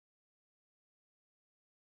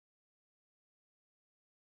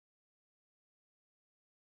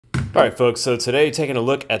All right, folks, so today taking a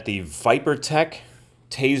look at the Vipertek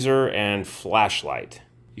Taser and flashlight.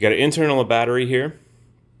 You got an internal battery here.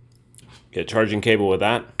 Get a charging cable with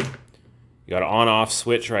that. You got an on-off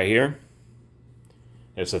switch right here.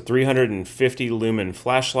 It's a 350 lumen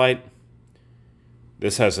flashlight.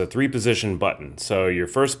 This has a 3-position button. So your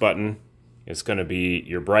first button is going to be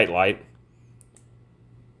your bright light.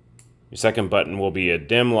 Your second button will be a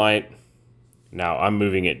dim light. Now I'm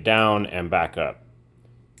moving it down and back up.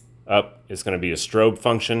 Up is going to be a strobe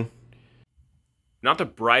function. Not the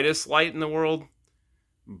brightest light in the world,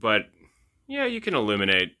 but yeah, you can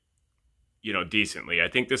illuminate, decently. I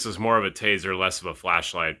think this is more of a taser, less of a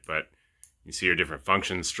flashlight, but you see your different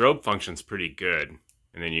functions. Strobe function's pretty good.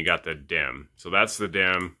 And then you got the dim. So that's the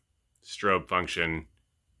dim, strobe function,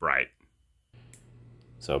 bright.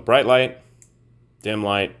 So bright light, dim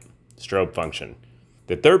light, strobe function.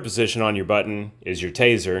 The third position on your button is your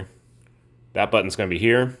taser. That button's going to be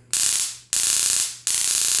here.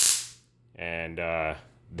 And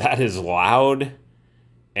that is loud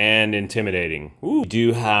and intimidating. Ooh. You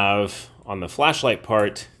do have, on the flashlight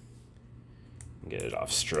part, get it off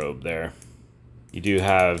strobe there. You do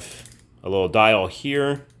have a little dial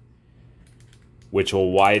here, which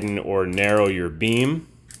will widen or narrow your beam,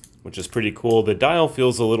 which is pretty cool. The dial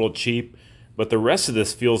feels a little cheap, but the rest of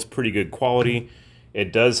this feels pretty good quality.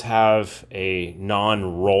 It does have a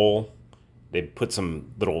non-roll. They put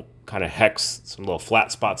some little kind of hex, some little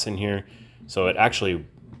flat spots in here. So it actually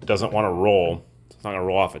doesn't want to roll. It's not going to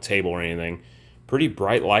roll off a table or anything. Pretty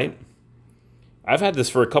bright light. I've had this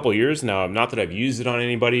for a couple years now. Not that I've used it on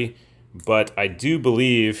anybody, but I do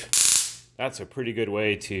believe that's a pretty good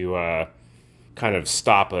way to kind of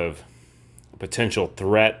stop a potential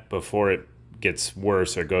threat before it gets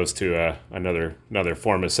worse or goes to another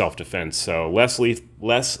form of self-defense. So less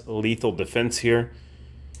lethal defense here.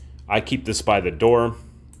 I keep this by the door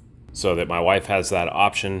so that my wife has that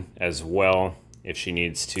option as well if she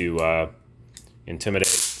needs to intimidate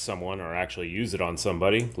someone or actually use it on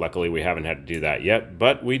somebody. Luckily, we haven't had to do that yet,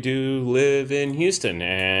 but we do live in Houston,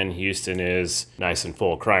 and Houston is nice and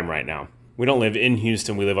full of crime right now. We don't live in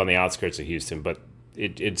Houston, we live on the outskirts of Houston, but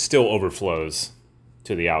it still overflows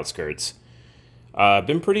to the outskirts. I've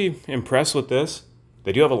been pretty impressed with this.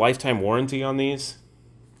 They do have a lifetime warranty on these.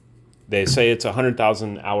 They say it's a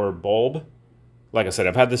 100,000 hour bulb. Like I said,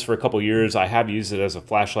 I've had this for a couple years. I have used it as a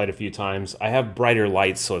flashlight a few times. I have brighter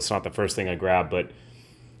lights, so it's not the first thing I grab, but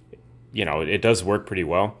it does work pretty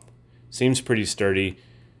well. Seems pretty sturdy.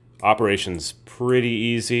 Operation's pretty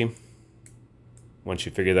easy once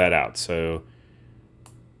you figure that out. So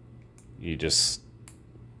you just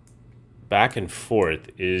back and forth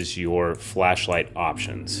is your flashlight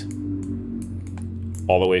options.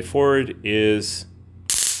 All the way forward is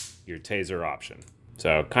your taser option.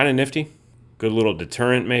 So kind of nifty. Good little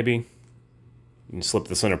deterrent maybe. You can slip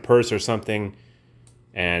this in a purse or something,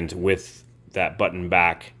 and with that button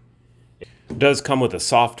back, it does come with a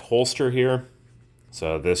soft holster here.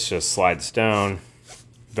 So this just slides down,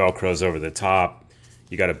 Velcros over the top.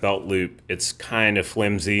 You got a belt loop. It's kind of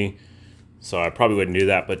flimsy, so I probably wouldn't do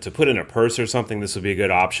that. But to put in a purse or something, this would be a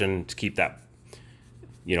good option to keep that,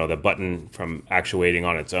 the button from actuating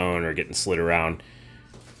on its own or getting slid around.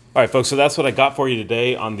 All right, folks, so that's what I got for you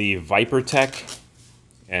today on the Vipertek,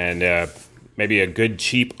 and maybe a good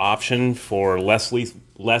cheap option for less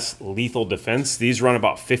lethal defense. These run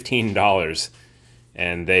about $15,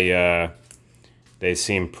 and they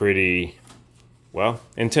seem pretty, well,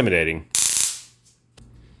 intimidating.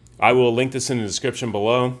 I will link this in the description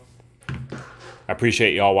below. I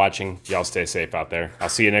appreciate y'all watching. Y'all stay safe out there. I'll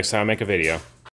see you next time I make a video.